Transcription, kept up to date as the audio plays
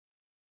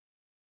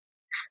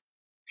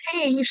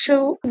Hey,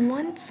 so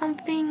want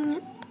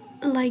something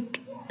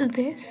like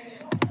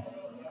this?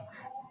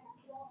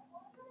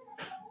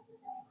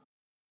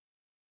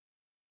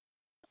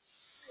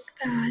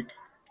 That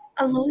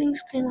a loading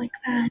screen like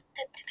that.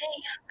 And today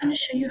I'm gonna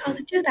show you how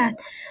to do that.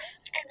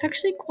 It's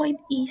actually quite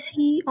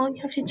easy. All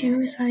you have to do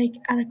is like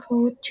add a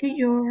code to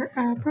your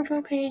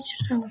profile page.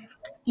 So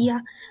yeah.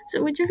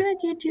 So what you're gonna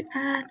do to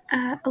add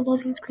a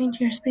loading screen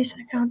to your Space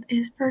account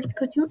is first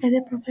go to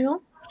edit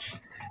profile,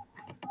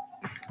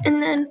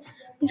 and then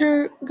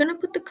you're gonna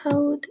put the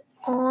code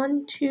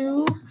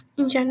onto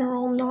in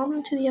general, not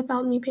onto the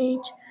about me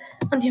page,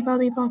 on the about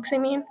me box. I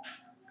mean.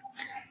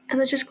 And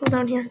let's just scroll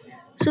down here.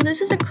 So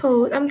this is a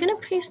code. I'm gonna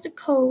paste the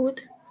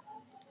code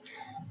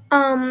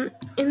in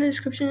the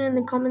description and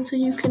in the comments so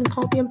you can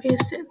copy and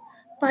paste it.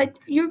 But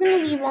you're gonna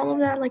leave all of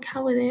that like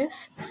how it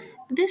is.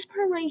 This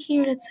part right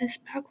here that says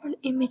background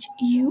image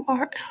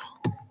URL.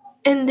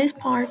 And this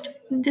part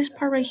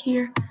right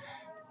here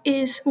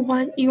is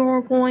what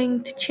you're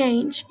going to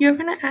change. You're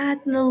gonna add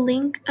the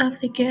link of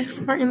the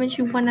GIF or image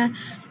you wanna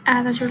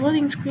add as your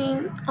loading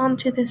screen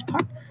onto this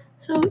part.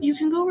 So you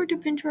can go over to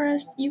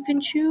Pinterest, you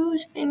can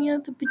choose any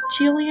of the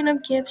bajillion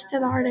of GIFs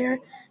that are there.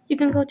 You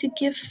can go to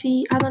GIF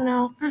fee, I don't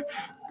know.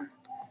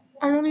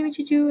 All you need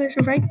to do is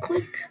right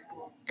click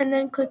and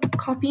then click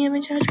copy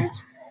image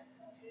address.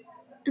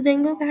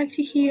 Then go back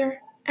to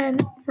here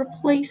and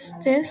replace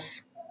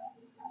this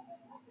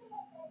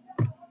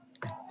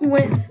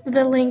with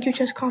the link you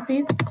just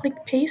copied.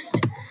 Click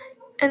paste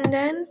and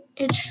then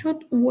it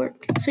should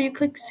work. So you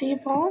click save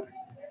all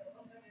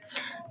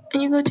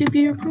and you go to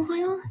view your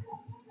profile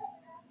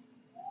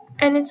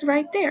and it's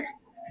right there.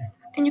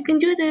 And you can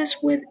do this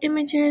with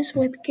images,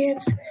 with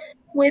GIFs,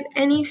 with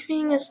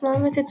anything as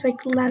long as it's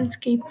like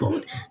landscape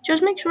mode.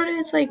 Just make sure that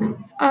it's like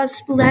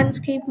as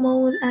landscape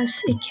mode as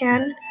it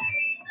can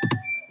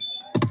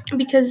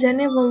because then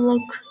it will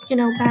look,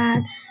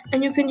 bad.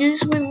 And you can do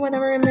this with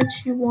whatever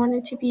image you want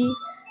it to be.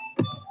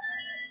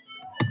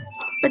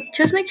 But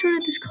just make sure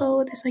that this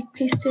code is like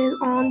pasted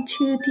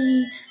onto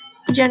the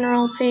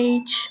general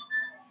page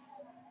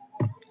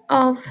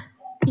of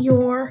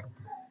your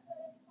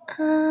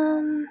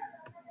um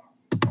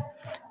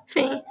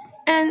thing.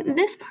 And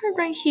this part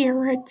right here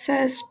where it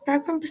says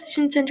background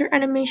position center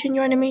animation,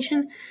 your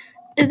animation,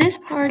 this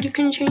part you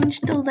can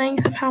change the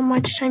length of how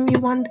much time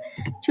you want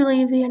to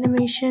leave the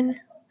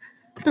animation,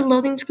 the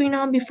loading screen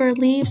on before it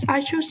leaves.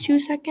 I chose 2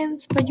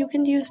 seconds, but you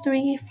can do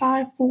 3,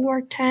 5,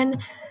 4,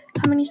 10,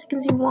 how many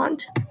seconds you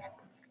want.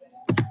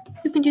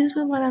 You can do this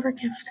with whatever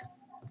gift.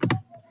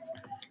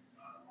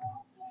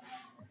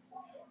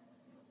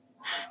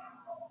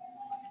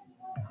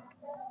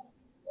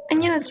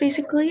 And yeah, that's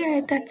basically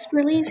it. That's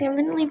really easy. I'm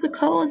gonna leave the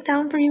code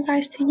down for you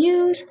guys to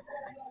use.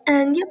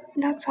 And yep,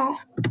 that's all.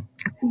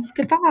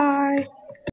 Goodbye.